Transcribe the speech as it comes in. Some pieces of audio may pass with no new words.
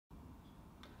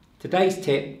Today's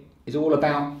tip is all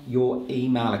about your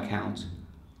email account.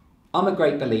 I'm a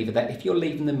great believer that if you're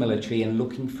leaving the military and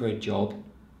looking for a job,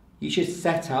 you should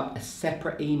set up a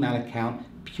separate email account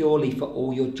purely for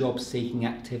all your job seeking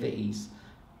activities.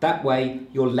 That way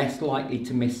you're less likely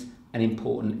to miss an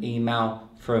important email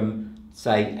from,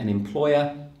 say, an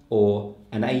employer or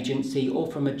an agency or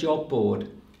from a job board,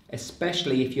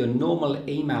 especially if your normal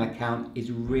email account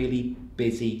is really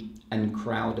busy and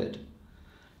crowded.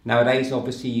 Nowadays,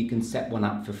 obviously, you can set one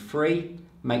up for free.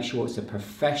 Make sure it's a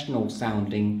professional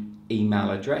sounding email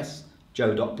address,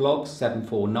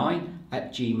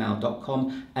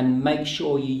 joe.blogs749@gmail.com, and make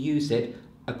sure you use it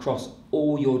across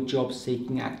all your job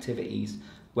seeking activities,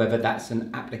 whether that's an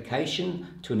application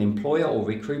to an employer or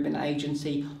recruitment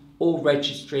agency or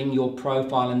registering your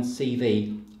profile and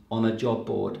CV on a job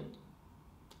board.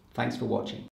 Thanks for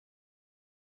watching.